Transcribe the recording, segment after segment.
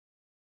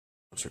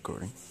It's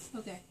recording.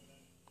 Okay.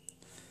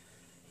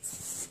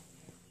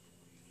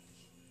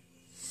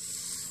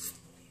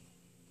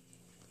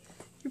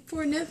 Your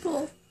poor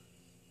nipple.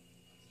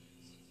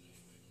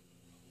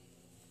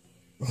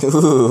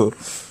 Ooh.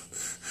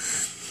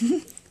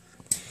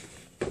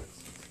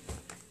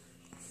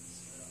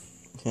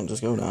 Can't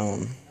just go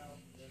down.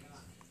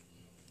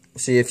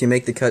 See, if you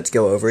make the cuts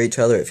go over each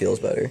other, it feels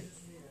better.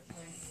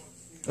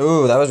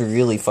 Ooh, that was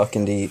really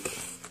fucking deep.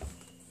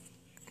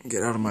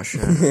 Get out of my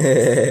shot.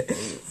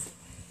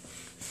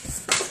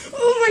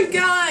 Oh my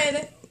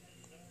god!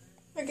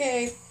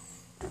 Okay.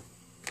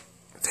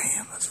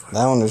 Damn, that's fucking...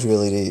 That one was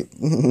really deep.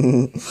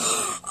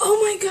 Oh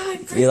my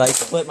god! You like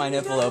split my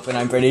nipple open,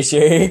 I'm pretty sure.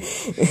 Get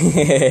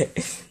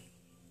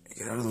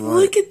out of the way.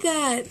 Look at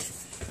that!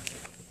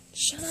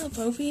 Shut up,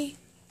 Opie.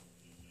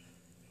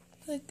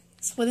 Look,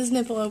 split his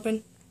nipple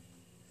open.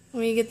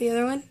 Want me to get the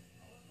other one?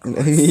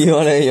 you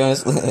wanna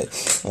split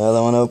the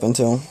other one open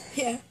too?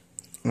 Yeah.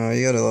 No,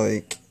 you gotta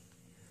like...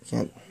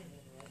 Can't...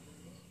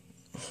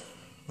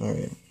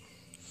 Alright.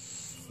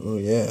 Oh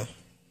yeah.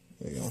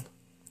 There you go.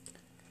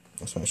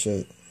 That's my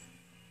shit.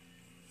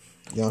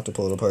 You don't have to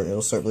pull it apart.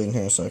 It'll start bleeding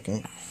here in a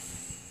second.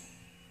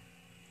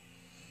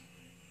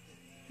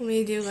 Want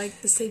me to do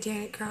like the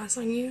satanic cross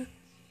on you?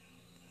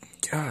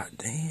 God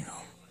damn.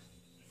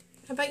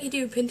 How about you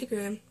do a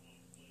pentagram?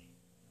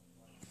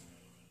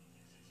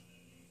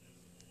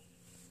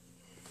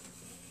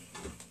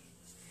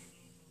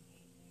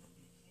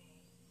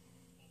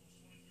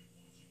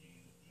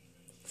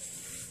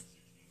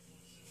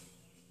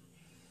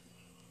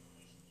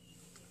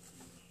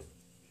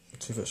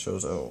 Let's see if it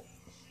shows out.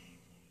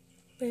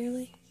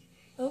 Barely.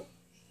 Oh.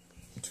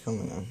 It's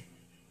coming in.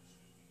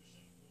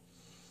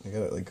 I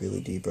got it like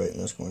really deep right in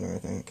this corner, I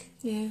think.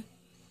 Yeah.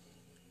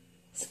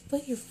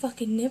 Split your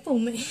fucking nipple,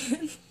 man.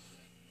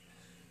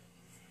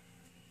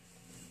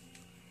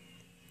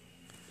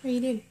 What are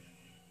you doing?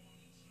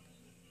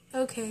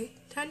 Okay,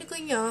 time to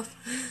clean you off.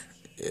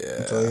 Yeah.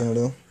 That's all you're gonna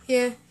do?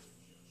 Yeah.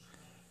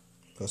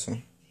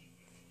 Pussy.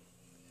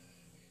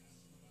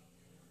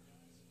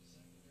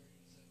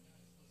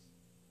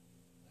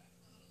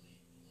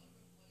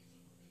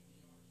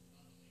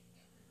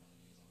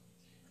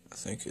 I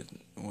think it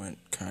went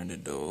kinda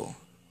dull.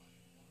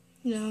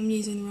 No, I'm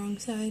using the wrong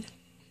side.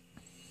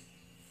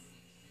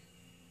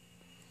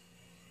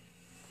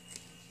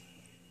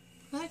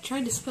 I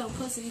tried to spell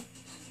pussy.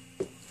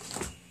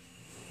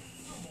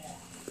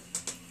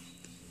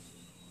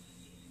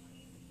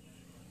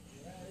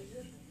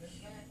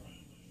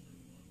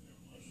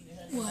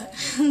 What?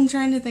 I'm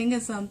trying to think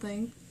of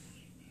something.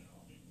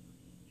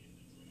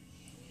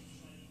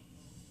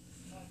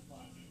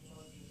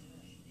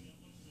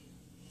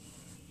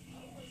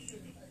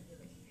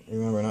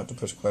 Remember not to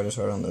push quite as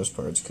hard on those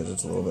parts because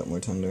it's a little bit more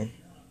tender.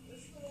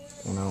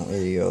 And I don't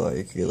really go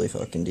like really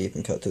fucking deep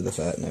and cut through the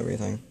fat and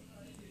everything.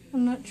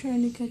 I'm not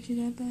trying to cut you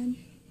that bad.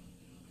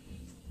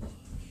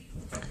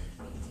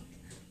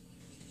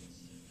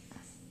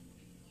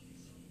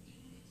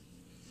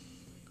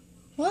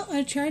 Well,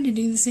 I tried to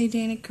do the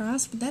satanic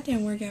cross, but that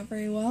didn't work out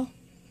very well.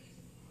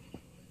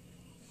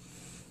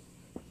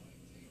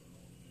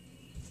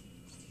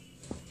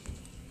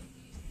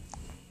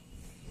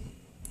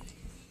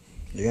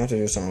 You're gonna have to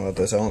do something about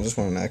this. I don't just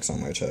want an X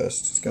on my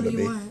chest. It's gotta What do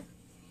be. you want?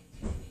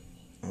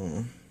 I don't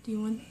know. Do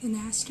you want an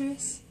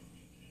asterisk?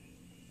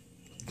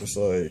 Just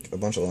like a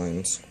bunch of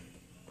lines.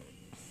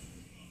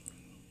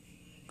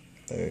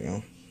 There you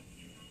go.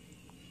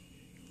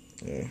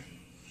 Yeah.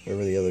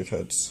 Over the other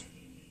cuts.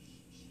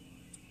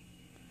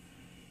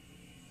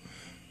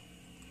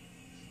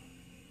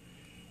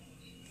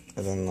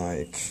 And then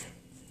like...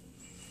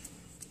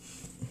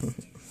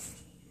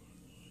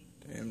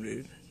 Damn,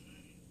 dude.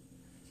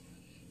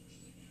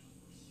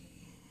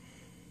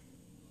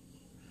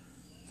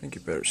 I think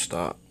you better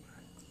stop.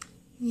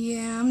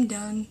 Yeah, I'm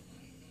done.